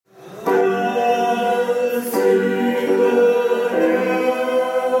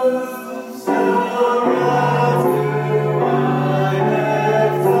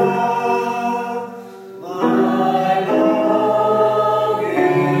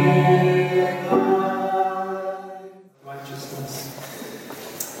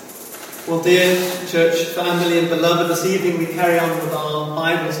Well, dear church family and beloved, this evening we carry on with our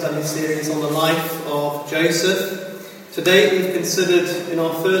Bible study series on the life of Joseph. Today we've considered in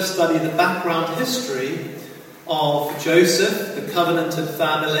our first study the background history of Joseph, the covenanted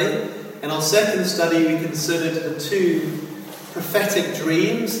family. In our second study we considered the two prophetic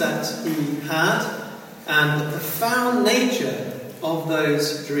dreams that he had and the profound nature of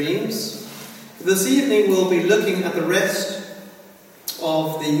those dreams. This evening we'll be looking at the rest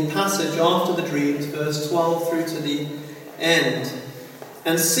of the passage after the dreams, verse 12 through to the end,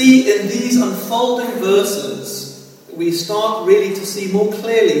 and see in these unfolding verses we start really to see more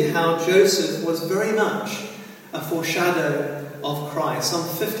clearly how Joseph was very much a foreshadow of Christ, some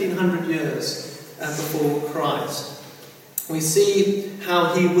 1500 years before Christ. We see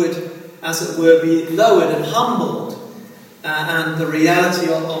how he would, as it were, be lowered and humbled, and the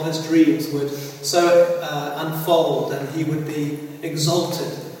reality of his dreams would so unfold, and he would be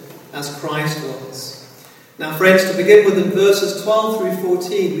exalted as Christ was. Now, friends, to begin with, in verses 12 through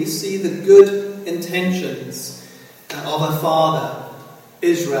 14, we see the good intentions of a father,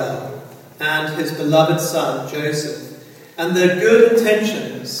 Israel, and his beloved son, Joseph, and their good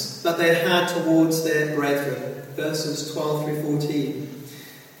intentions that they had towards their brethren. Verses 12 through 14.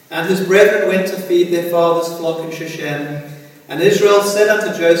 And his brethren went to feed their father's flock in Shechem. And Israel said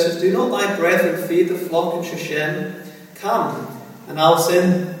unto Joseph, Do not thy brethren feed the flock in Shechem? Come, and I'll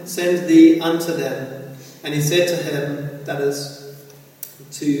send thee unto them. And he said to him, that is,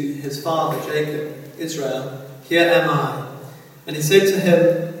 to his father Jacob, Israel, Here am I. And he said to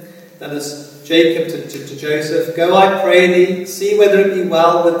him, that is, Jacob to Joseph, Go, I pray thee, see whether it be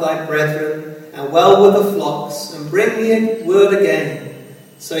well with thy brethren, and well with the flocks, and bring me word again.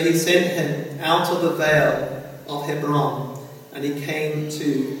 So he sent him out of the vale of Hebron, and he came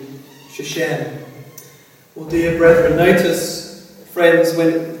to Shechem. Well, dear brethren, notice, friends,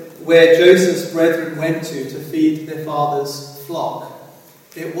 where Joseph's brethren went to feed their father's flock.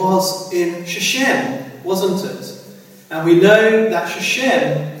 It was in Shechem, wasn't it? And we know that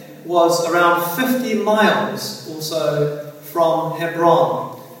Shechem was around 50 miles or so from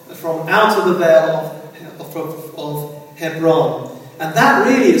Hebron, from out of the vale of Hebron. And that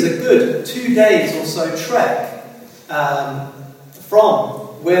really is a good 2 days or so trek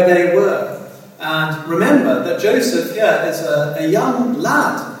from where they were. And remember that Joseph here is a young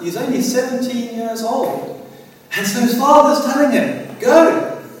lad. He's only 17 years old. And so his father's telling him,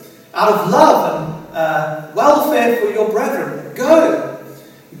 Go, out of love and welfare for your brethren. Go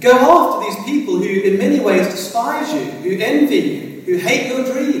after these people who in many ways despise you, who envy you, who hate your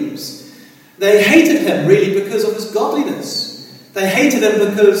dreams. They hated him really because of his godliness. They hated him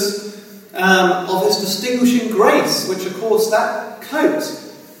because of his distinguishing grace, which of course that coat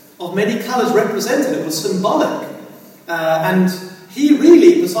of many colours represented. It was symbolic. And he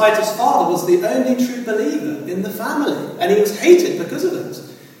really, besides his father, was the only true believer in the family. And he was hated because of it.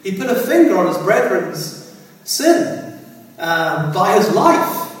 He put a finger on his brethren's sin by his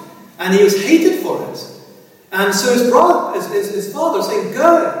life. And he was hated for it. And so his father was saying,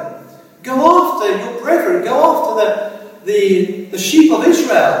 Go after your brethren. Go after the sheep of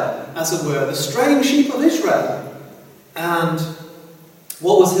Israel, as it were, the straying sheep of Israel. And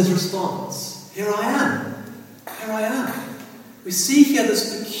what was his response? Here I am. We see here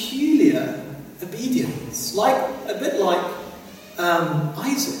this peculiar obedience, a bit like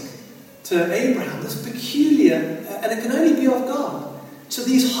Isaac to Abraham, this peculiar, and it can only be of God, to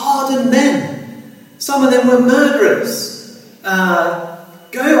these hardened men. Some of them were murderers.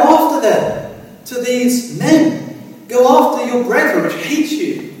 Go after them, to these men. Go after your brethren which hate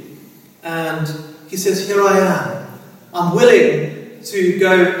you. And he says, Here I am. I'm willing to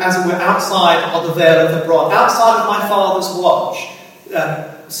go, as it were, outside of the vale of Hebron, outside of my father's watch.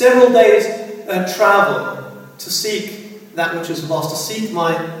 Several days travel to seek that which is lost, to seek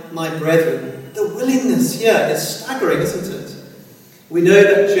my brethren. The willingness here is staggering, isn't it? We know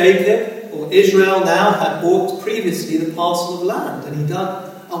that Jacob, or Israel now, had bought previously the parcel of land, and he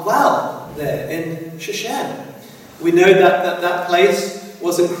dug a well there in Shechem. We know that place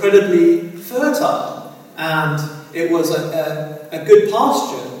was incredibly fertile, and it was a good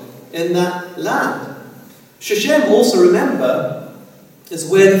pasture in that land. Shechem, also remember, is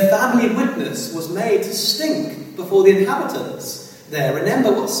where the family witness was made to stink before the inhabitants there.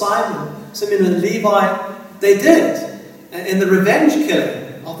 Remember what Simeon and Levi, they did in the revenge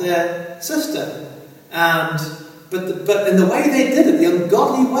killing of their sister. But in the way they did it, the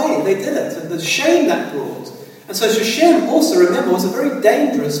ungodly way they did it, and the shame that brought. And so Shechem, also remember, was a very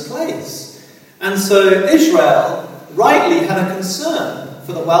dangerous place. And so Israel rightly had a concern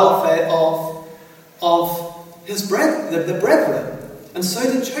for the welfare of his the brethren. and so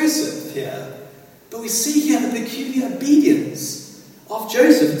did Joseph here. But we see here the peculiar obedience of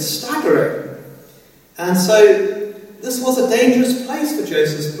Joseph. It's staggering. And so this was a dangerous place for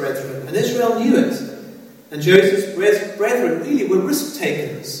Joseph's brethren, and Israel knew it. And Joseph's brethren really were risk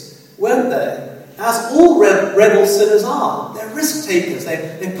takers, weren't they? As all rebel sinners are. They're risk takers.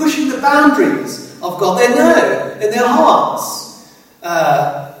 They're pushing the boundaries of God. They know in their hearts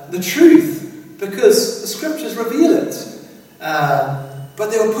the truth, because the scriptures reveal it. But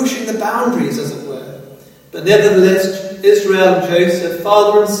they were pushing the boundaries, as it were. But nevertheless, Israel and Joseph,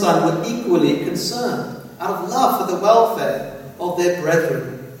 father and son, were equally concerned, out of love for the welfare of their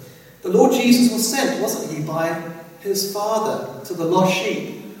brethren. The Lord Jesus was sent, wasn't he, by his Father to the lost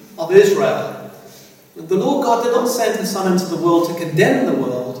sheep of Israel. The Lord God did not send his Son into the world to condemn the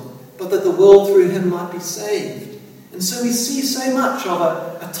world, but that the world through him might be saved. And so we see so much of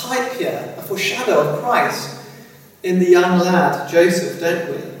a type here, a foreshadow of Christ in the young lad, Joseph,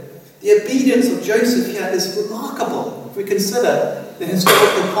 don't we? The obedience of Joseph here is remarkable if we consider the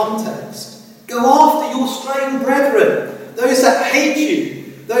historical context. Go after your straying brethren, those that hate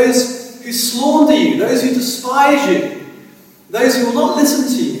you, those who slander you, those who despise you, those who will not listen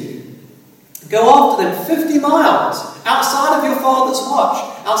to you. Go after them 50 miles outside of your father's watch,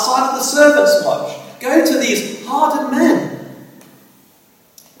 outside of the servant's watch. Go to these hardened men.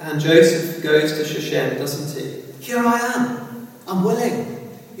 And Joseph goes to Shechem, doesn't he? Here I am. I'm willing.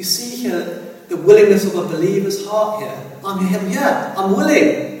 You see here the willingness of a believer's heart here. I'm here. I'm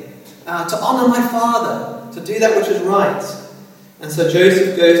willing to honour my father, to do that which is right. And so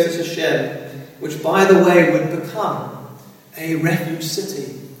Joseph goes to Shechem, which, by the way, would become a refuge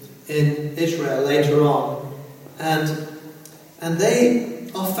city in Israel later on. And they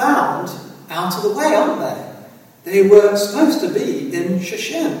are found out of the way, aren't they? They were supposed to be in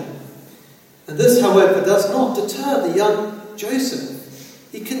Shechem. And this, however, does not deter the young Joseph.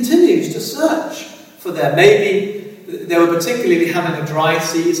 He continues to search for them. Maybe they were particularly having a dry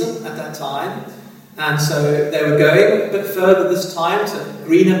season at that time, and so they were going a bit further this time to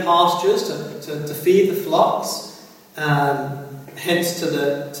greener pastures to feed the flocks, hence to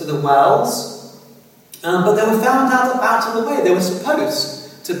the wells. But they were found out of the way. They were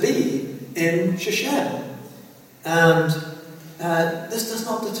supposed to be in Shechem. And this does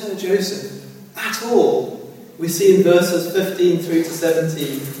not deter Joseph at all. We see in verses 15 through to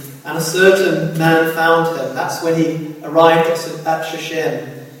 17, and a certain man found him. That's when he arrived at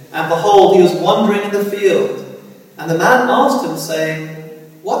Shechem. And behold, he was wandering in the field. And the man asked him, saying,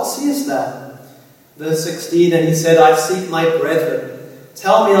 What seest thou? Verse 16, and he said, I seek my brethren.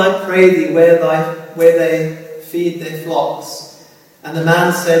 Tell me, I pray thee, where they feed their flocks. And the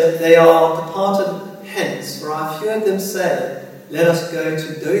man said, They are departed hence, for I have heard them say, Let us go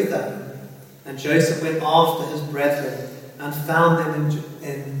to Dothan. And Joseph went after his brethren and found them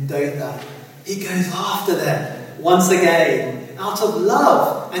in Dothan. He goes after them once again, out of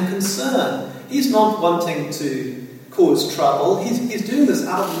love and concern. He's not wanting to cause trouble. He's doing this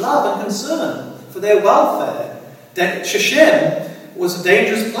out of love and concern for their welfare. Shechem was a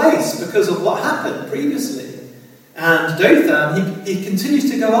dangerous place because of what happened previously. And Dothan, he continues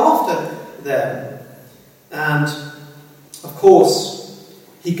to go after them. And, of course,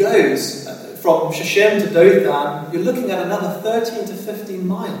 he goes from Shechem to Dothan. You're looking at another 13 to 15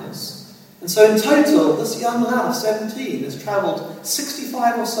 miles. And so in total, this young lad of 17 has travelled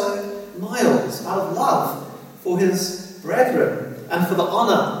 65 or so miles out of love for his brethren and for the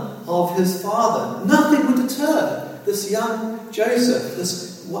honour of his father. Nothing would deter this young Joseph,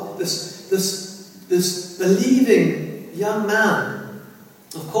 this believing young man.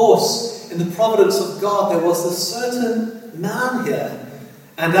 Of course, in the providence of God, there was this certain man here.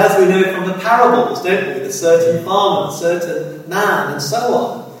 And as we know from the parables, don't we, the certain farmer, certain man, and so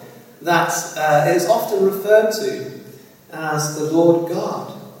on, that is often referred to as the Lord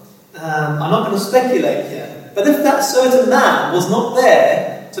God. I'm not going to speculate here, but if that certain man was not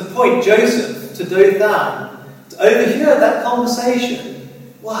there to point Joseph to Dothan, to overhear that conversation,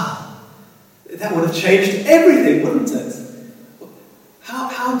 wow, that would have changed everything, wouldn't it?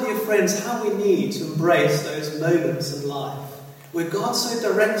 How, dear friends, how we need to embrace those moments in life where God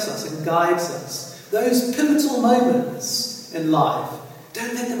so directs us and guides us. Those pivotal moments in life,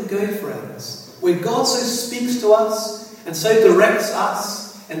 don't let them go, friends. When God so speaks to us and so directs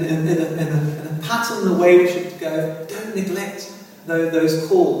us in a pattern, the way we should go, don't neglect those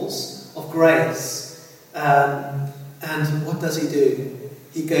calls of grace. And what does he do?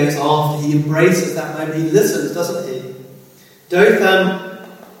 He goes after, he embraces that moment, he listens, doesn't he? Dothan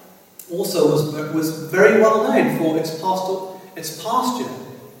also was very well known for its pasture.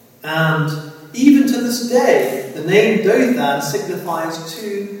 And even to this day, the name Dothan signifies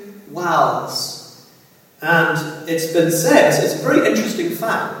two wells. And it's been said, it's a very interesting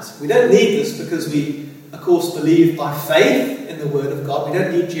fact. We don't need this because we, of course, believe by faith in the Word of God. We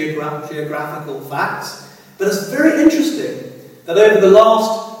don't need geographical facts. But it's very interesting that over the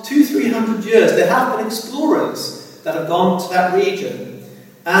last 200-300 years, there have been explorers that have gone to that region.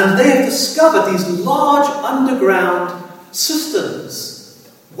 And they have discovered these large underground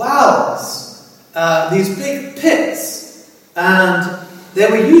cisterns, wells, these big pits. And they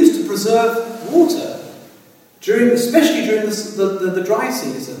were used to preserve water, especially during the dry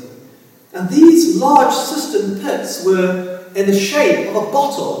season. And these large cistern pits were in the shape of a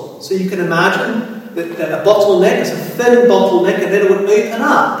bottle. So you can imagine that a bottleneck is a thin bottleneck, and then it would open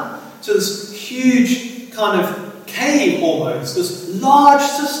up to this huge kind of cave almost, this large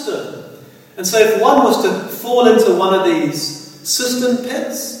cistern. And so if one was to fall into one of these cistern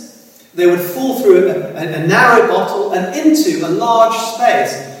pits, they would fall through a narrow bottle and into a large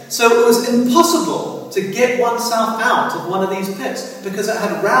space. So it was impossible to get oneself out of one of these pits because it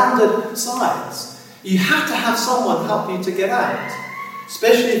had rounded sides. You had to have someone help you to get out,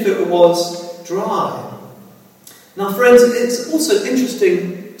 especially if it was dry. Now, friends, it's also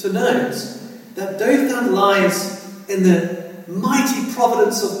interesting to note that Dothan lies in the mighty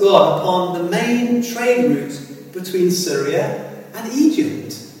providence of God upon the main trade route between Syria and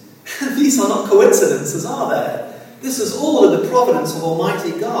Egypt. These are not coincidences, are they? This is all in the providence of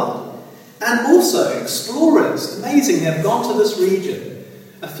Almighty God. And also, explorers, amazing, they've gone to this region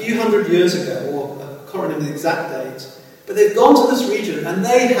a few hundred years ago, or I can't remember the exact date, but they've gone to this region and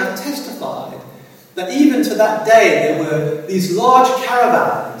they have testified that even to that day there were these large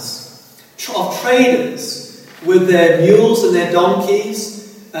caravans of traders with their mules and their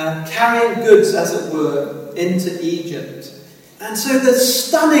donkeys carrying goods, as it were, into Egypt. And so there's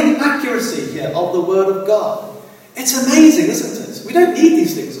stunning accuracy here of the Word of God. It's amazing, isn't it? We don't need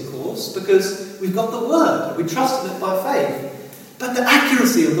these things, of course, because we've got the Word. We trust in it by faith. But the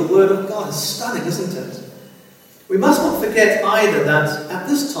accuracy of the Word of God is stunning, isn't it? We must not forget either that at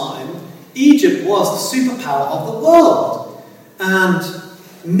this time, Egypt was the superpower of the world. And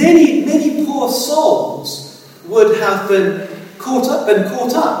many, many poor souls would have been caught up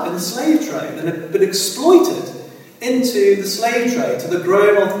in the slave trade and have been exploited into the slave trade to the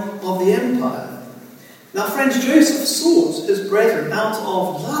growing of the empire. Now, friends, Joseph sought his brethren out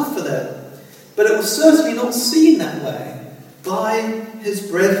of love for them, but it was certainly not seen that way by his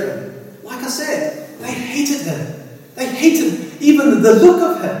brethren. Like I said, they hated him. They hated even the look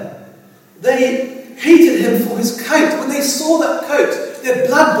of him. They hated him for his coat. When they saw that coat, their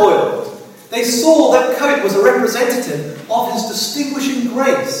blood boiled. They saw that coat was a representative of his distinguishing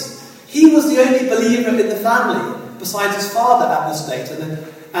grace. He was the only believer in the family, besides his father at this date,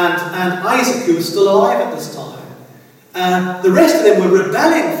 and Isaac, who was still alive at this time. The rest of them were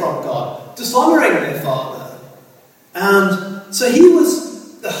rebelling from God, dishonouring their father. And so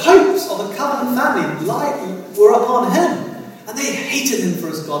the hopes of the covenant family were upon him. And they hated him for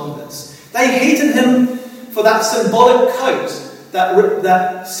his godliness. They hated him for that symbolic coat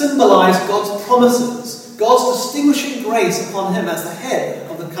that symbolised God's promises, God's distinguishing grace upon him as the head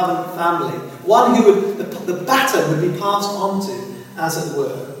of the covenant family. One who the baton would be passed on to, as it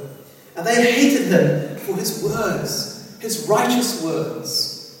were. And they hated him for his words, his righteous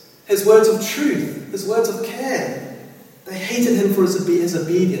words, his words of truth, his words of care. They hated him for his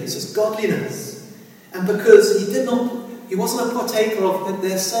obedience, his godliness. And because he wasn't a partaker of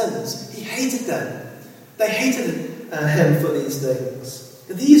their sins, he hated them. They hated him for these things.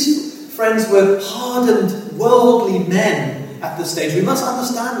 These friends were hardened, worldly men at this stage. We must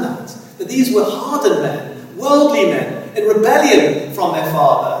understand that these were hardened men, worldly men, in rebellion from their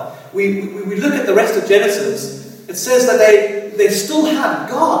father. We look at the rest of Genesis. It says that they still had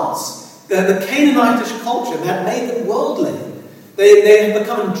gods. The Canaanitish culture had made them worldly. They had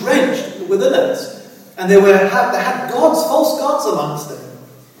become drenched within it. And they had gods, false gods amongst them.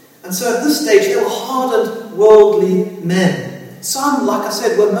 And so at this stage, they were hardened, worldly men. Some, like I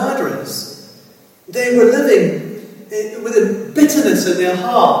said, were murderers. They were living with a bitterness in their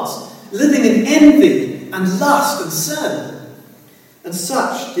hearts, living in envy and lust and sin. And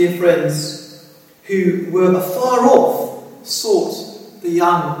such, dear friends, who were afar off, sought the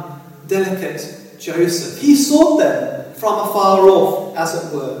young, delicate Joseph. He sought them from afar off, as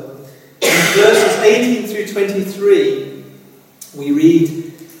it were. In verses 18 through 23, we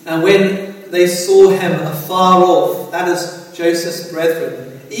read, "And when they saw him afar off," that is Joseph's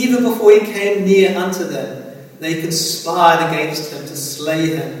brethren, "even before he came near unto them, they conspired against him to slay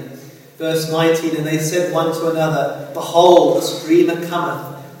him." Verse 19, "And they said one to another, Behold, this dreamer cometh.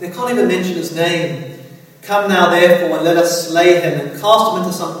 They can't even mention his name. Come now, therefore, and let us slay him and cast him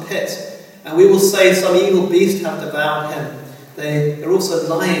into some pit, and we will say some evil beast hath devoured him. They're also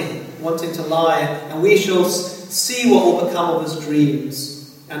lying, wanting to lie, and we shall see what will become of his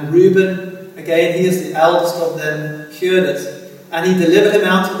dreams. And Reuben, again, he is the eldest of them, heard it, and he delivered him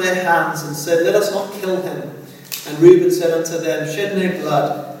out of their hands, and said, Let us not kill him. And Reuben said unto them, Shed no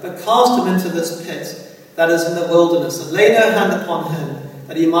blood, but cast him into this pit that is in the wilderness, and lay no hand upon him,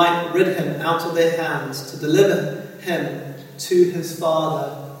 that he might rid him out of their hands, to deliver him to his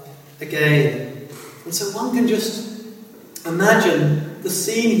father again. And so one can just imagine the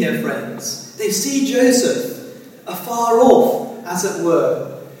scene here, friends. They see Joseph afar off, as it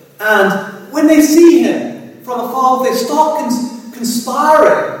were. And when they see him from afar off, they start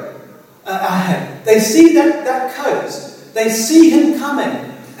conspiring at him. They see that coat. They see him coming,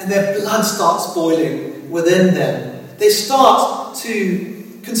 and their blood starts boiling within them. They start to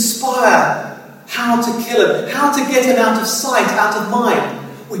conspire how to kill him, how to get him out of sight, out of mind.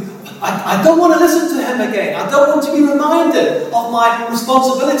 I don't want to listen to him again. I don't want to be reminded of my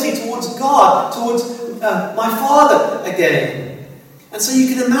responsibility towards God, towards my Father again. And so you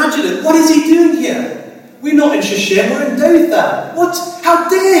can imagine it. What is he doing here? We're not in Shechem, we're in Dothan. What? How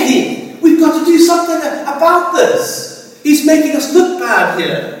dare he? We've got to do something about this. He's making us look bad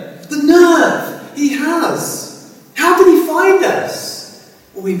here. The nerve he has. How did he find us?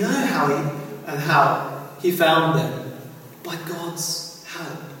 Well, we know how he found them. By God's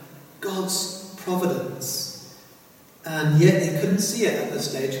help. God's providence. And yet they couldn't see it at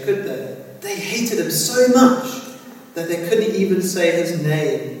this stage, could they? They hated him so much that they couldn't even say his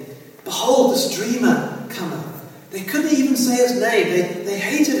name. Behold, this dreamer cometh. They couldn't even say his name. They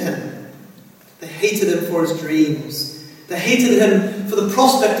hated him. They hated him for his dreams. They hated him for the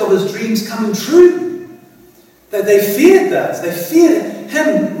prospect of his dreams coming true. They feared that. They feared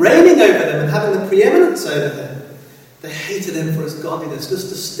him reigning over them and having the preeminence over them. They hated him for his godliness, this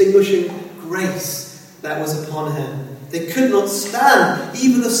distinguishing grace that was upon him. They could not stand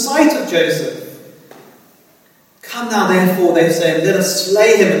even the sight of Joseph. Come now, therefore, they say, and let us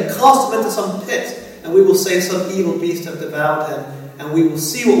slay him and cast him into some pit, and we will say some evil beast hath devoured him, and we will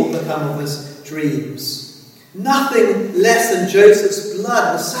see what will become of his dreams. Nothing less than Joseph's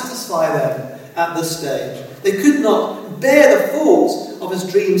blood will satisfy them at this stage. They could not bear the thought of his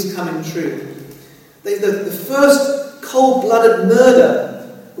dreams coming true. The first cold-blooded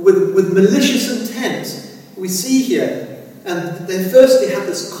murder with malicious intent we see here. And they firstly had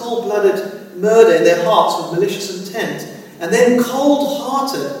this cold-blooded murder in their hearts with malicious intent. And then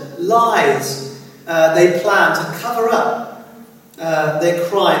cold-hearted lies they planned to cover up their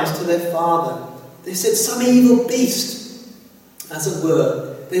crimes to their father. They said some evil beast, as it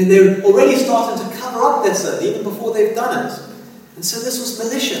were. They're already starting to cover up their sin, even before they've done it. And so this was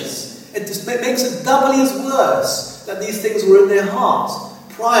malicious. It makes it doubly as worse that these things were in their hearts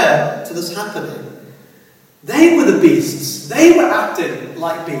prior to this happening. They were the beasts. They were acting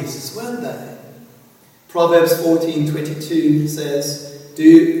like beasts, weren't they? Proverbs 14:22 says,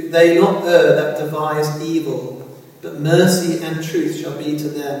 Do they not err that devise evil, but mercy and truth shall be to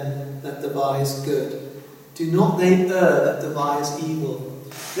them that devise good. Do not they err that devise evil.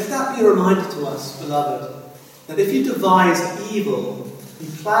 Let that be a reminder to us, beloved, that if you devise evil, you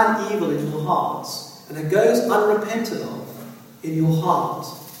plan evil in your hearts, and it goes unrepented of in your heart,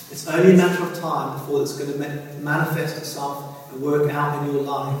 it's only a matter of time before it's going to manifest itself and work out in your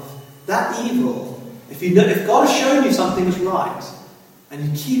life. That evil, if God has shown you something is right, and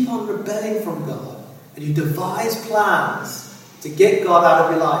you keep on rebelling from God, and you devise plans to get God out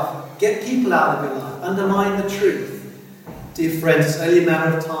of your life, get people out of your life, undermine the truth, dear friends, it's only a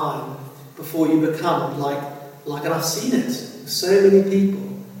matter of time before you become like and I've seen it with so many people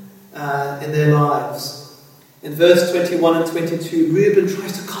in their lives. In verse 21 and 22, Reuben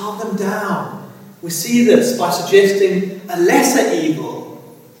tries to calm them down. We see this by suggesting a lesser evil.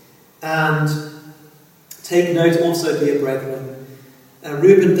 And take note also, dear brethren,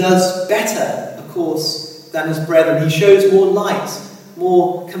 Reuben does better, of course, than his brethren. He shows more light,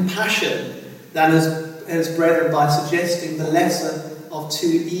 more compassion than his brethren by suggesting the lesser of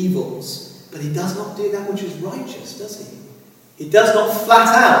two evils. But he does not do that which is righteous, does he? He does not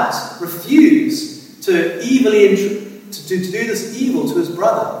flat out refuse to evilly to do this evil to his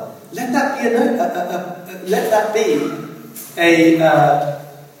brother. Let that be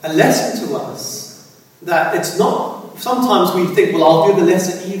a lesson to us, that it's not. Sometimes we think, well, I'll do the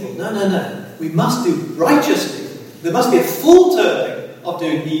lesser evil. No. We must do righteously. There must be a full turning of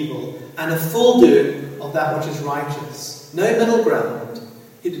doing evil and a full doing of that which is righteous. No middle ground.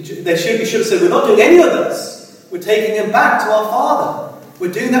 They should have said, we're not doing any of this. We're taking him back to our father.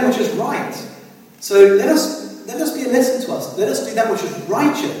 We're doing that which is right. So let us be a lesson to us. Let us do that which is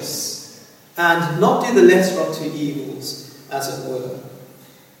righteous and not do the lesser of two evils, as it were.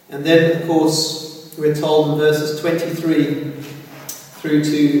 And then, of course, we're told in verses 23 through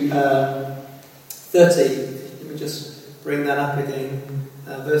to 30. Let me just bring that up again.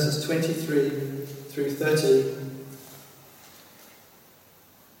 Verses 23 through 30.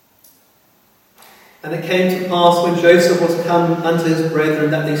 And it came to pass when Joseph was come unto his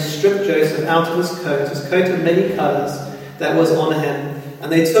brethren that they stripped Joseph out of his coat of many colours that was on him.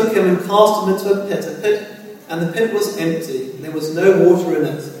 And they took him and cast him into a pit, and the pit was empty, and there was no water in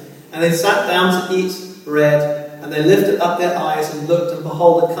it. And they sat down to eat bread, and they lifted up their eyes and looked, and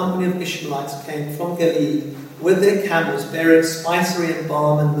behold, a company of Ishmaelites came from Galilee with their camels, bearing spicery and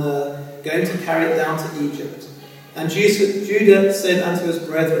balm and myrrh, going to carry it down to Egypt. And Judah said unto his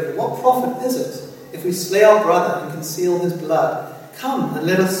brethren, What profit is it, if we slay our brother and conceal his blood? Come, and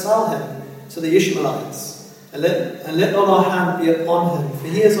let us sell him to the Ishmaelites, and let not our hand be upon him, for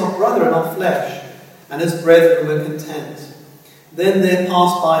he is our brother and our flesh. And his brethren were content. Then there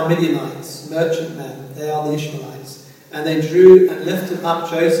passed by Midianites, merchantmen, they are the Ishmaelites, and they drew and lifted up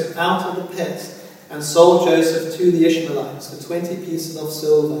Joseph out of the pit, and sold Joseph to the Ishmaelites for 20 pieces of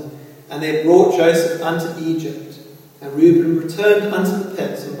silver. And they brought Joseph unto Egypt. And Reuben returned unto the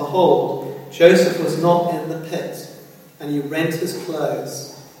pit, and behold, Joseph was not in the pit. And he rent his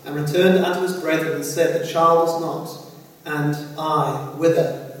clothes, and returned unto his brethren, and said, The child is not, and I,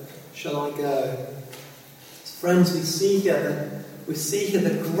 whither shall I go? Friends, we see here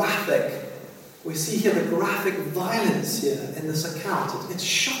the graphic violence here in this account. It's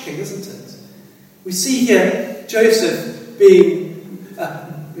shocking, isn't it? We see here Joseph being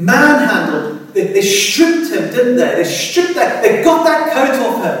manhandled. They stripped him, didn't they? They got that coat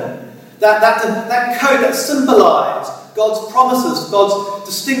off him. That coat that symbolized God's promises, God's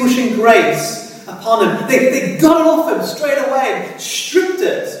distinguishing grace upon him. They got it off him straight away, stripped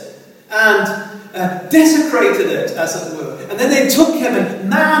it, and desecrated it, as it were. And then they took him and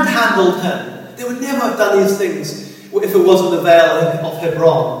manhandled him. They would never have done these things if it wasn't the Vale of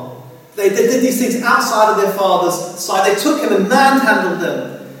Hebron. They did these things outside of their father's sight. They took him and manhandled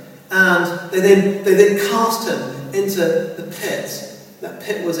him. And they then cast him into the pit. That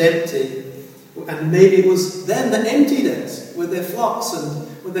pit was empty. And maybe it was them that emptied it with their flocks and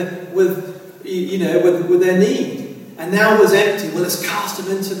with their need. And now it was empty. Well, let's cast him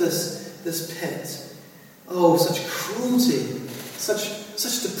into this pit. Oh, such cruelty,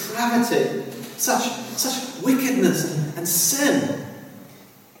 such depravity, such wickedness and sin.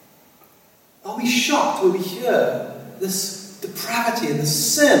 Are we shocked when we hear this depravity and this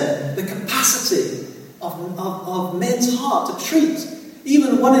sin, the capacity of men's heart to treat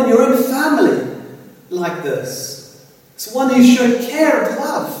even one in your own family like this? It's one who showed care and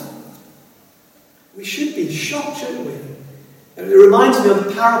love. We should be shocked, shouldn't we? It reminds me of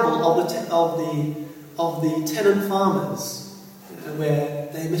the parable of the tenant farmers, where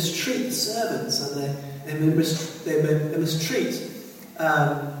they mistreat the servants and they mistreat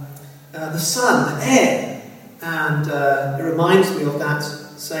the son, the heir. And it reminds me of that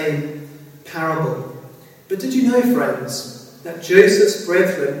same parable. But did you know, friends, that Joseph's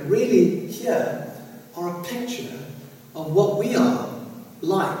brethren really here are a picture of what we are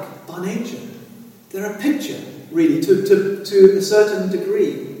like by nature? They're a picture, really, to a certain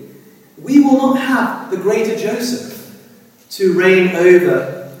degree. We will not have the greater Joseph to reign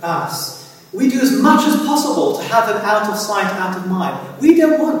over us. We do as much as possible to have him out of sight, out of mind. We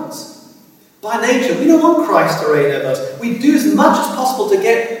don't want, by nature, we don't want Christ to reign over us. We do as much as possible to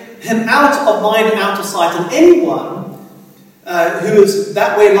get him out of mind and out of sight. And anyone who is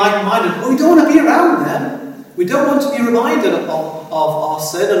that way like-minded, well, we don't want to be around them. We don't want to be reminded of our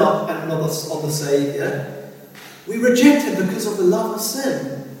sin and of the Saviour. We reject him because of the love of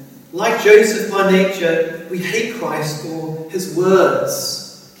sin. Like Joseph by nature, we hate Christ for his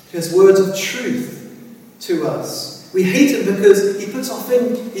words of truth to us. We hate him because he puts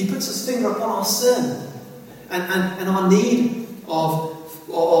his finger upon our sin and our need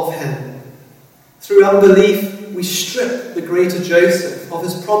of him. Through unbelief, we strip the greater Joseph of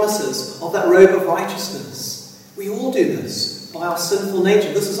his promises, of that robe of righteousness. We all do this by our sinful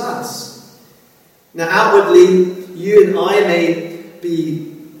nature. This is us. Now, outwardly, you and I may be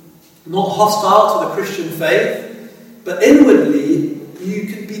not hostile to the Christian faith, but inwardly, you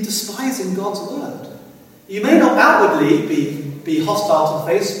could be despising God's word. You may not outwardly be hostile to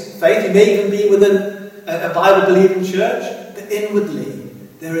faith. You may even be within a Bible-believing church, but inwardly,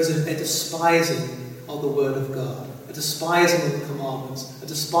 there is a despising of the word of God, a despising of the commandments, a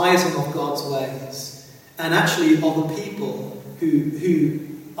despising of God's ways, and actually of the people who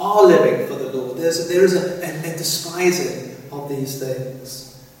are living for the Lord. There is a despising of these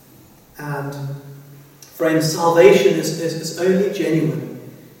things. And friends, salvation is only genuine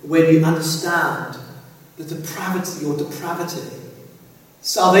when you understand the depravity or depravity.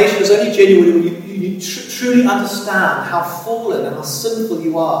 Salvation is only genuine when you truly understand how fallen and how sinful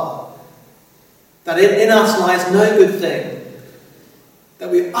you are. That in us lies no good thing. That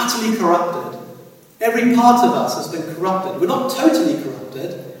we're utterly corrupted. Every part of us has been corrupted. We're not totally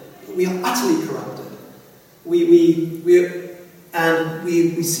corrupted, but we are utterly corrupted. We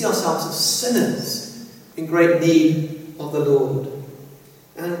see ourselves as sinners in great need of the Lord.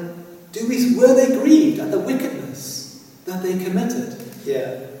 And were they grieved at the wickedness that they committed?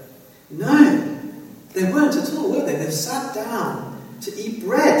 Yeah. No, they weren't at all, were they? They sat down to eat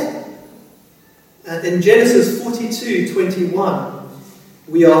bread. And in Genesis 42:21,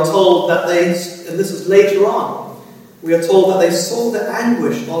 we are told that and this is later on, we are told that they saw the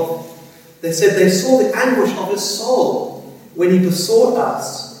anguish of his soul when he besought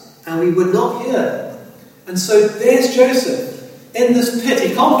us, and we would not hear. And so there's Joseph in this pit.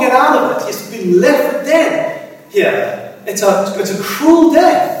 He can't get out of it. He's been left dead here. It's a cruel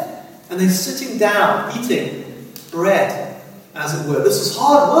death. And they're sitting down, eating bread, as it were. This is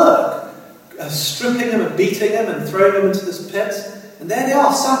hard work. Stripping him and beating him and throwing him into this pit. And there they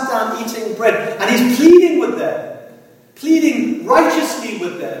are, sat down eating bread. And he's pleading with them. Pleading righteously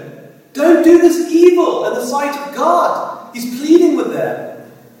with them. Don't do this evil in the sight of God. He's pleading with them.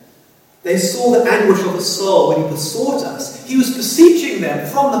 They saw the anguish of his soul when he besought us. He was beseeching them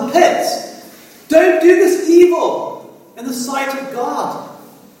from the pit. Don't do this evil in the sight of God.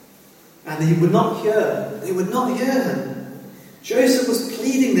 And he would not hear. They would not hear him. Joseph was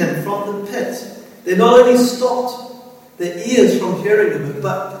pleading them from the pit. They not only stopped their ears from hearing him,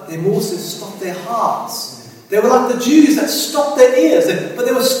 but they also stopped their hearts. They were like the Jews that stopped their ears, but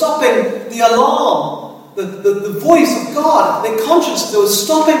they were stopping the alarm, the voice of God. Their conscience, they were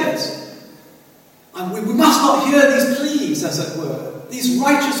stopping it. And we must not hear these pleas, as it were. These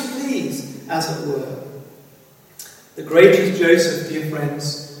righteous pleas, as it were. The greatest Joseph, dear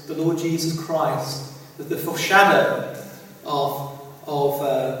friends, the Lord Jesus Christ, the foreshadow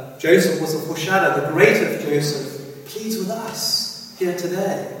of Joseph was a foreshadow. The greater Joseph pleads with us here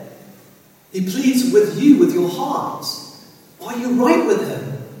today. He pleads with you, with your heart. Are you right with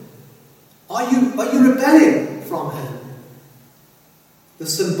him? Are you rebelling from him? The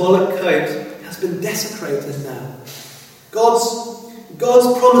symbolic coat has been desecrated now.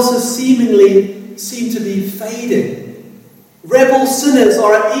 God's promises seem to be fading. Rebel sinners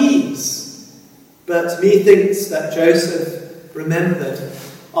are at ease. But methinks that Joseph remembered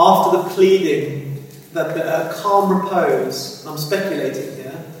after the pleading that a calm repose, I'm speculating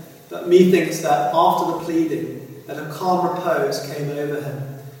here, but methinks that after the pleading that a calm repose came over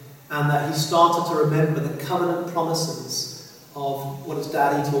him and that he started to remember the covenant promises of what his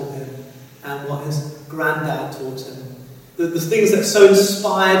daddy taught him and what his granddad taught him. The things that so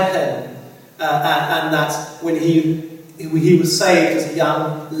inspired him and that when he was saved as a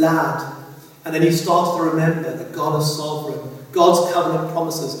young lad, and then he started to remember that God is sovereign, God's covenant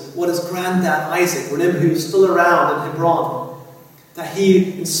promises, what his granddad Isaac, remember, who was still around in Hebron, that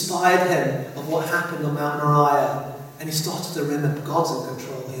he inspired him of what happened on Mount Moriah, and he started to remember God's in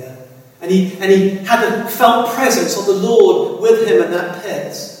control here. And he had the felt presence of the Lord with him in that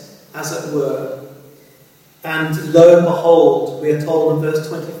pit, as it were. And lo and behold, we are told in verse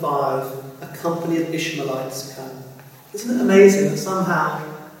 25, a company of Ishmaelites come. Isn't it amazing that somehow,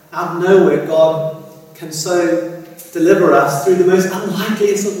 out of nowhere, God can so deliver us through the most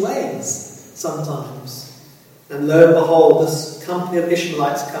unlikeliest of ways sometimes? And lo and behold, this company of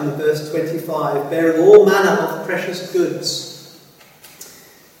Ishmaelites come in verse 25, bearing all manner of precious goods.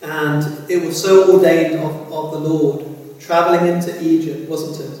 And it was so ordained of the Lord, travelling into Egypt,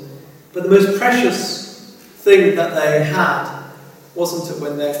 wasn't it? But the most precious thing that they had, wasn't it,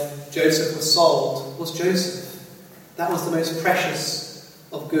 when Joseph was sold, was Joseph. That was the most precious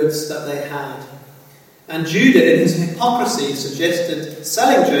of goods that they had. And Judah, in his hypocrisy, suggested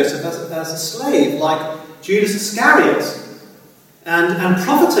selling Joseph as a slave, like Judas Iscariot, and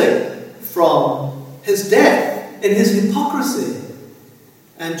profiting from his death in his hypocrisy.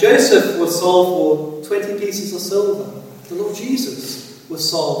 And Joseph was sold for 20 pieces of silver. The Lord Jesus was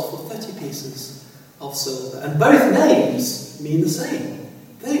sold for 30 pieces of silver. And both names mean the same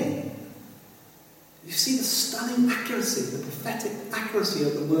thing. You see the stunning accuracy, the prophetic accuracy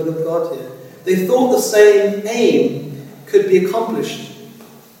of the Word of God here. They thought the same aim could be accomplished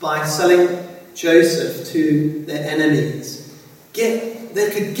by selling Joseph to their enemies. They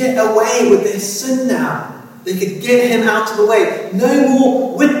could get away with their sin now. They could get him out of the way. No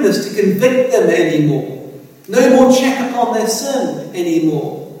more witness to convict them anymore. No more check upon their sin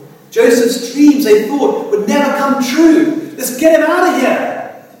anymore. Joseph's dreams, they thought, would never come true. Let's get him out of here.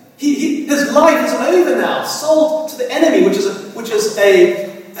 His life is over now, sold to the enemy, which is a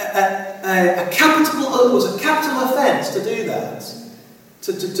capital offence to do that.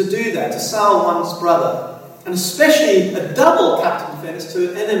 To do that, to sell one's brother. And especially a double capital offence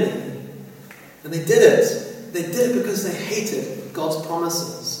to an enemy. And they did it. They did it because they hated God's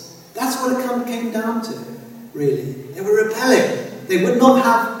promises. That's what it came down to, really. They were rebelling. They would not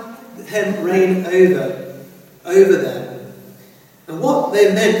have him reign over them. And what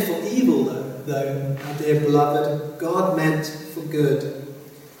they meant for evil, though, my dear beloved, God meant for good.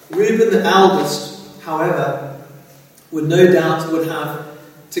 Reuben the eldest, however, would no doubt would have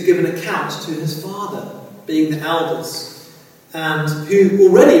to give an account to his father, being the eldest, and who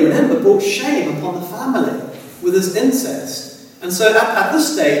already, remember, brought shame upon the family with his incest. And so at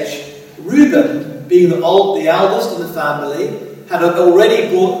this stage, Reuben, being the eldest in the family, had already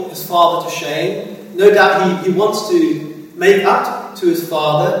brought his father to shame. No doubt he wants to make up to his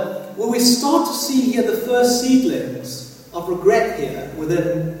father. Well, we start to see here the first seedlings of regret here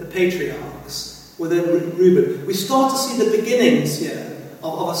within the patriarchs, within Reuben. We start to see the beginnings here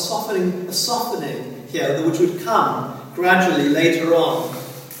of a softening here, which would come gradually later on.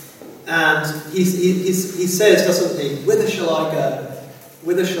 And he says, doesn't he, whither shall I go?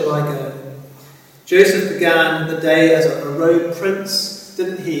 Whither shall I go? Joseph began the day as a road prince,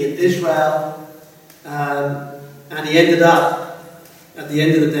 didn't he, in Israel? And he ended up, at the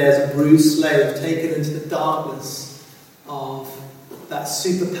end of the day, as a bruised slave, taken into the darkness of that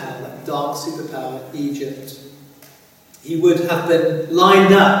superpower, that dark superpower, Egypt. He would have been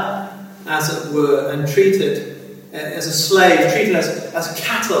lined up, as it were, and treated as a slave, treated as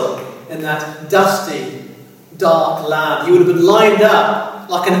cattle in that dusty, dark land. He would have been lined up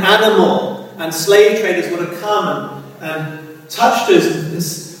like an animal, and slave traders would have come and touched his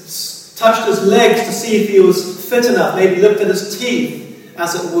legs to see if he was fit enough, maybe looked at his teeth,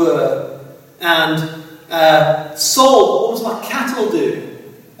 as it were, and sold, almost like cattle do,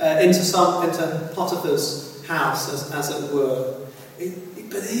 into Potiphar's house, as it were.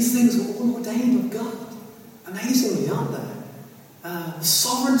 But these things were all ordained of God. Amazingly, aren't they? The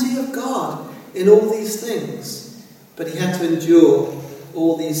sovereignty of God in all these things. But he had to endure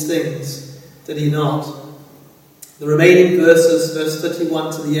all these things, did he not? The remaining verses, verse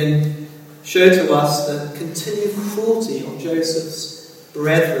 31 to the end, show to us the continued cruelty of Joseph's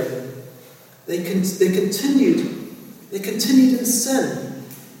brethren. They continued in sin,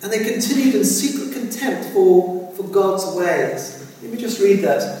 and they continued in secret contempt for God's ways. Let me just read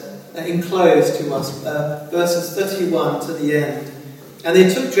that enclosed to us, verses 31 to the end. And they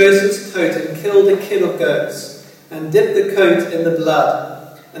took Joseph's coat and killed a kid of goats, and dipped the coat in the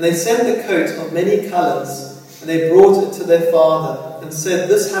blood. And they sent the coat of many colours, and they brought it to their father, and said,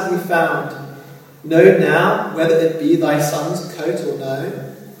 This have we found. Know now whether it be thy son's coat or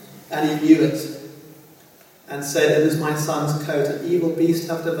no. And he knew it, and said, It is my son's coat, an evil beast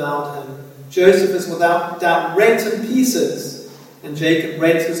hath devoured him. Joseph is without doubt rent in pieces. And Jacob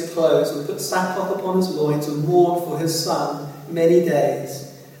rent his clothes, and put sackcloth upon his loins, and mourned for his son many days.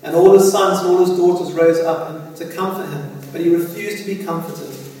 And all his sons and all his daughters rose up to comfort him, but he refused to be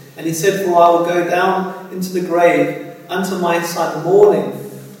comforted. And he said, For I will go down into the grave unto my son mourning.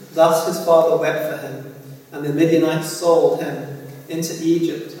 Thus his father wept for him. And the Midianites sold him into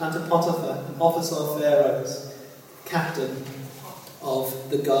Egypt unto Potiphar, an officer of Pharaoh's, captain of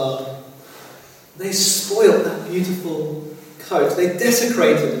the guard. They spoilt that beautiful coat. They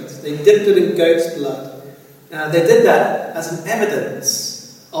desecrated it. They dipped it in goat's blood. They did that as an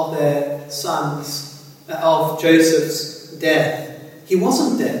evidence of their son's, of Joseph's death. He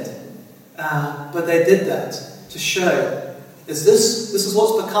wasn't dead, but they did that to show, this is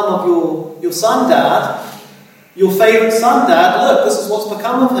what's become of your son, Dad, your favourite son, Dad. Look, this is what's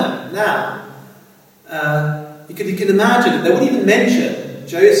become of him now. You can imagine it. They wouldn't even mention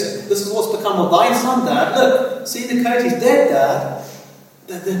Joseph. This is what's become of thy son, Dad. Look, see the coat, he's dead, Dad.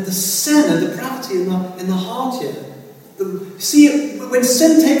 The sin and depravity in the heart here. See, when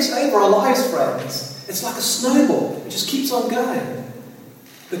sin takes over our lives, friends, it's like a snowball. It just keeps on going.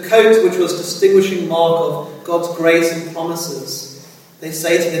 The coat, which was a distinguishing mark of God's grace and promises, they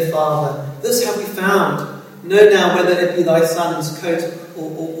say to their father, This have we found. Know now whether it be thy son's coat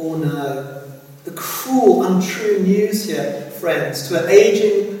or no. The cruel, untrue news here, friends, to an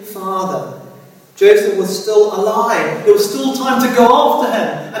aging father. Joseph was still alive. There was still time to go after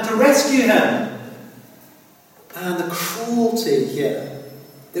him and to rescue him. And the cruelty here,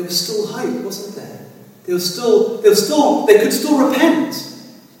 there was still hope, wasn't there? They could still repent.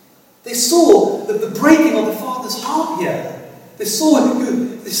 They saw the breaking of the Father's heart here. They saw what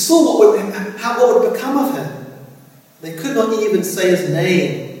would become of him. They could not even say his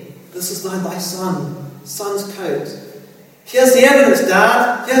name. This is thy son's coat. Here's the evidence,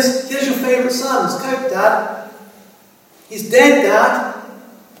 Dad. Here's your favourite son's coat, Dad. He's dead, Dad.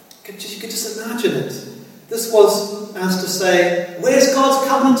 You could just imagine it. This was as to say, where's God's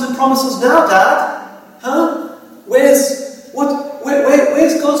covenant and promises now, Dad? Huh? Where's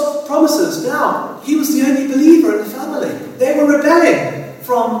God's promises now? He was the only believer in the family. They were rebelling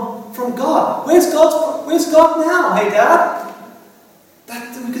from God. Where's God now? Hey, Dad?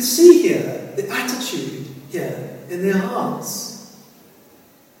 That we could see here, the attitude here in their hearts.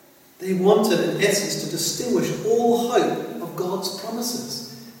 They wanted, in essence, to distinguish all hope of God's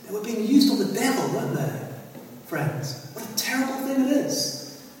promises. They were being used on the devil, weren't they, friends? What a terrible thing it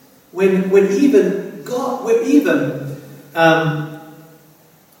is. When even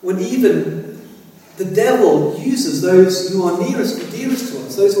the devil uses those who are nearest and dearest to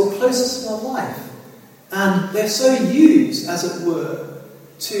us, those who are closest in our life, and they're so used, as it were,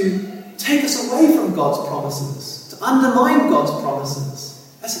 to take us away from God's promises, to undermine God's promises.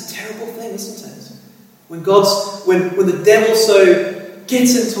 That's a terrible thing, isn't it? When the devil so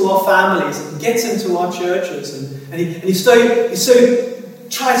gets into our families and gets into our churches, and he so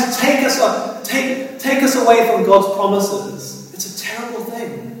tries to take us away from God's promises. It's a terrible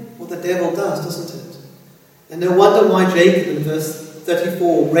thing what the devil does, doesn't it? And no wonder why Jacob in verse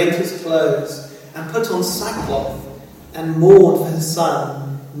 34 rent his clothes and put on sackcloth and mourned for his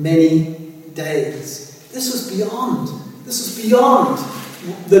son many days. This was beyond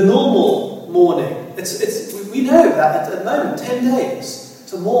the normal mourning. We know that at the moment, 10 days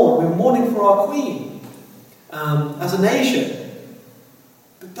to mourn. We're mourning for our queen as a nation.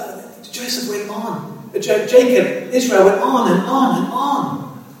 But Joseph went on. Israel went on and on and on.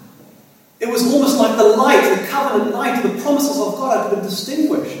 It was almost like the light, the covenant light, the promises of God had been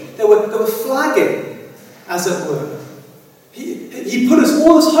distinguished. They were flagging, as it were. He put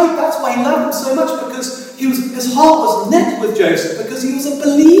all his hope. That's why he loved him so much, because his heart was knit with Joseph, because he was a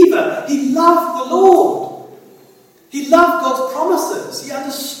believer. He loved the Lord. He loved God's promises. He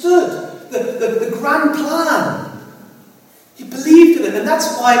understood the grand plan. He believed in it, and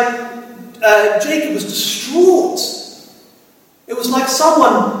that's why Jacob was distraught. It was like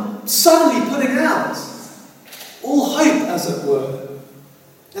someone suddenly putting out all hope, as it were.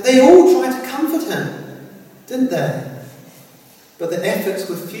 And they all tried to comfort him, didn't they? But their efforts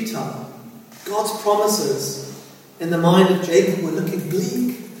were futile. God's promises in the mind of Jacob were looking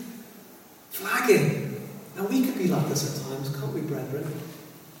bleak, flagging. And we could be like this at times, can't we, brethren?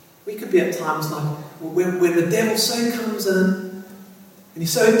 We could be at times like when the devil so comes in and he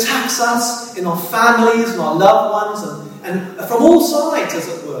so attacks us in our families and our loved ones and from all sides, as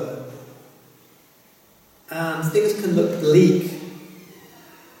it were. And things can look bleak.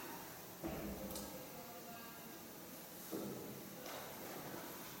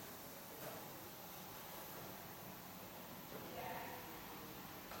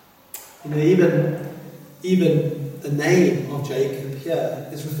 You know, even the name of Jacob here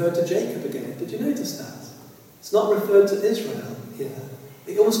is referred to Jacob again. Did you notice that? It's not referred to Israel here.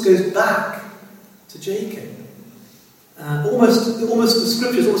 It almost goes back to Jacob. Almost the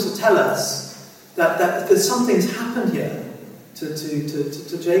scriptures also tell us that something's happened here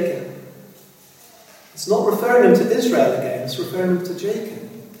to Jacob. It's not referring him to Israel again. It's referring him to Jacob.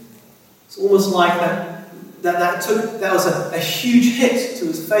 It's almost like that was a huge hit to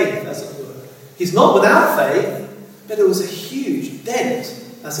his faith, as it were. He's not without faith, but it was a huge dent,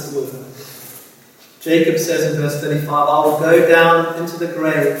 as it were. Jacob says in verse 35, I will go down into the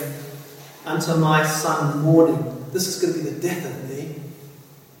grave unto my son mourning. This is going to be the death of me.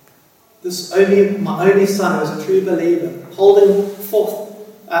 My only son who is a true believer, holding forth,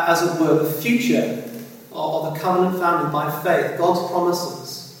 as it were, the future of the covenant family by faith, God's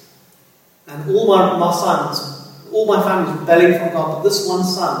promises. And all my sons, all my family is rebelling from God, but this one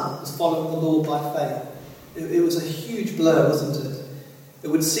son was following the Lord by faith. It was a huge blow, wasn't it? It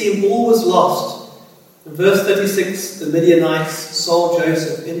would seem all was lost. In verse 36, the Midianites sold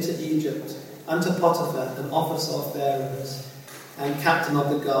Joseph into Egypt unto Potiphar, an officer of Pharaoh's and captain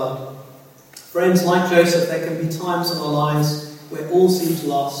of the guard. Friends, like Joseph, there can be times in our lives where all seems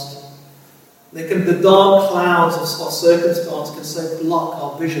lost. The dark clouds of circumstance can so block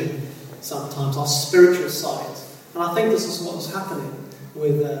our vision sometimes, our spiritual sight. And I think this is what was happening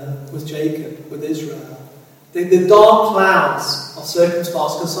with Jacob, with Israel. The dark clouds of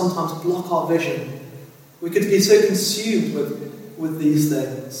circumstance can sometimes block our vision. We could be so consumed with these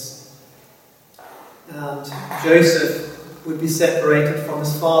things. And Joseph would be separated from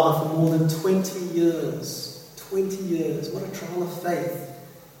his father for more than 20 years. 20 years. What a trial of faith.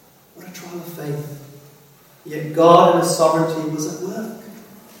 What a trial of faith. Yet God in his sovereignty was at work.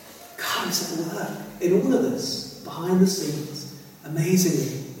 God is at work in all of this, behind the scenes,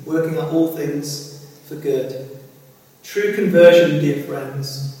 amazingly working out all things for good. True conversion, dear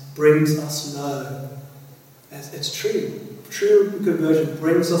friends, brings us low. It's true. True conversion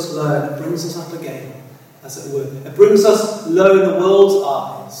brings us low and it brings us up again, as it were. It brings us low in the world's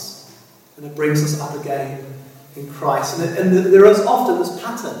eyes and it brings us up again in Christ. And there is often this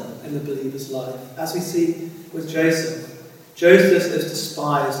pattern in the believer's life, as we see with Joseph. Joseph is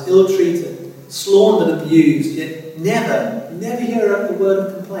despised, ill-treated, slandered, abused, yet never hear a word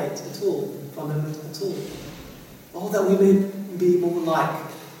of complaint at all from him at all. Oh, that we may be more like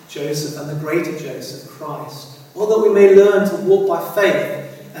Joseph and the greater Joseph, Christ. Oh, that we may learn to walk by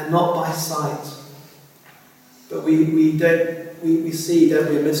faith and not by sight. But we see, don't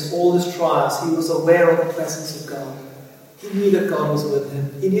we, amidst all his trials, he was aware of the presence of God. He knew that God was with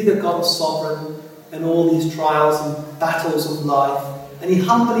him. He knew that God was sovereign in all these trials and battles of life. And he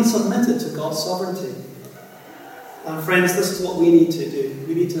humbly submitted to God's sovereignty. And friends, this is what we need to do.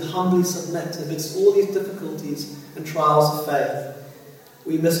 We need to humbly submit amidst all these difficulties and trials of faith.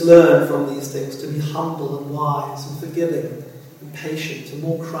 We must learn from these things to be humble and wise and forgiving and patient and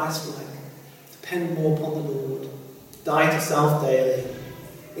more Christ-like. Depend more upon the Lord. Die to self daily.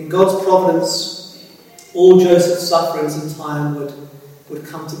 In God's providence, all Joseph's sufferings in time would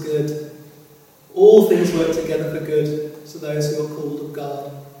come to good. All things work together for good to those who are called of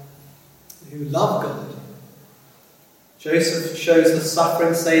God, who love God. Joseph shows the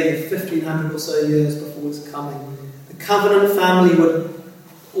suffering saving 1,500 or so years before his coming. The covenant family would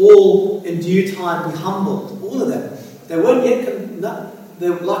all in due time be humbled. All of them. They weren't yet,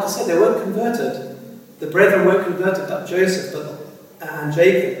 like I said, they weren't converted. The brethren weren't converted, but Joseph and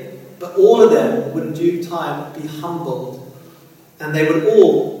Jacob. But all of them would in due time be humbled. And they would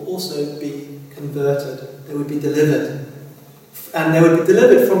all also be converted. They would be delivered. And they would be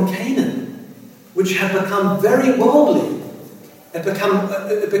delivered from Canaan, which had become very worldly. It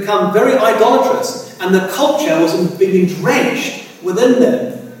become very idolatrous. And the culture was being drenched within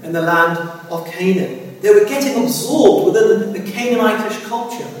them in the land of Canaan. They were getting absorbed within the Canaanitish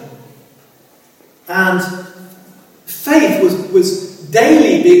culture. And faith was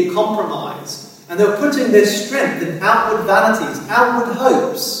daily being compromised. And they were putting their strength in outward vanities, outward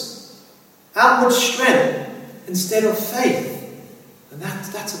hopes, outward strength, instead of faith. And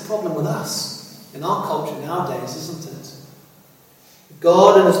that's a problem with us in our culture nowadays, isn't it?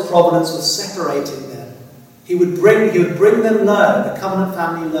 God in his providence was separating them. He would bring them low, the covenant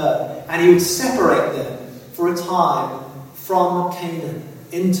family low, and he would separate them for a time from Canaan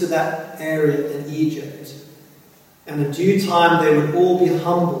into that area in Egypt. And in due time they would all be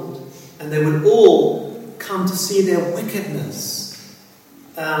humbled, and they would all come to see their wickedness,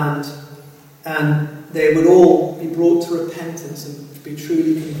 and they would all be brought to repentance and be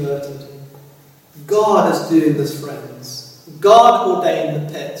truly converted. God is doing this, friends. God ordained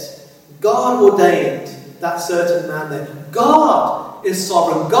the pit. God ordained that certain man there. God is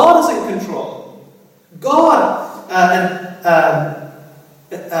sovereign. God is in control. God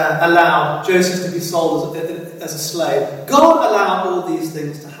allowed Joseph to be sold as a slave. God allowed all these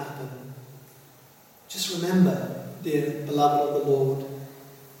things to happen. Just remember, dear beloved of the Lord,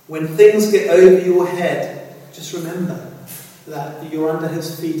 when things get over your head, just remember that you're under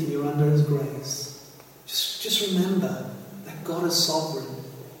his feet and you're under his grace. Just remember that God is sovereign,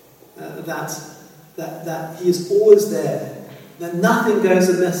 that he is always there, that nothing goes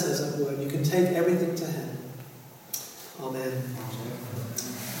amiss, as it were. You can take everything to him. Amen.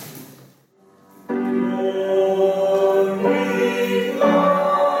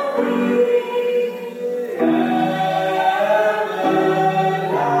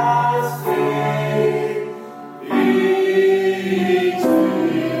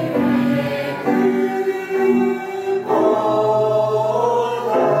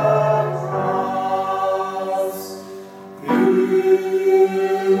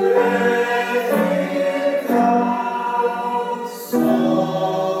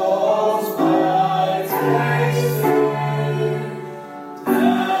 Souls by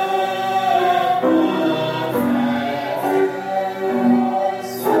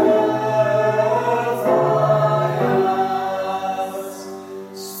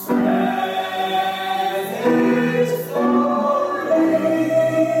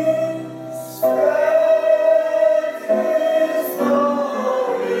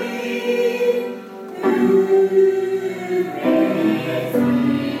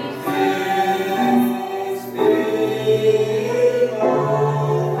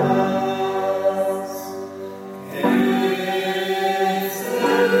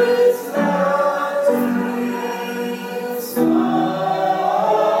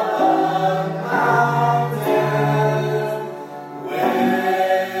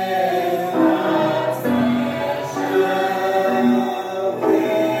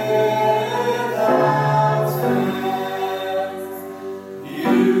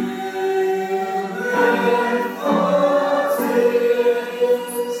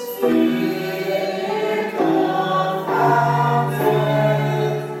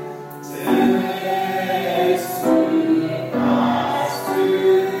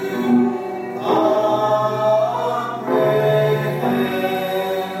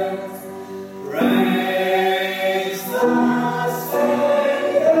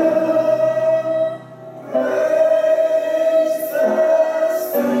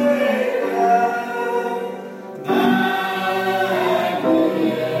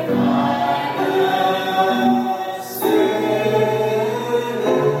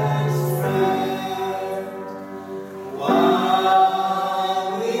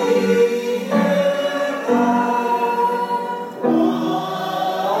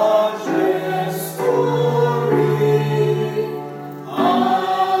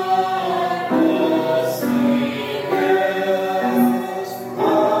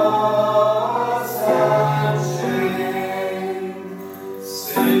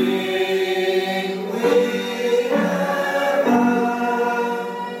to you.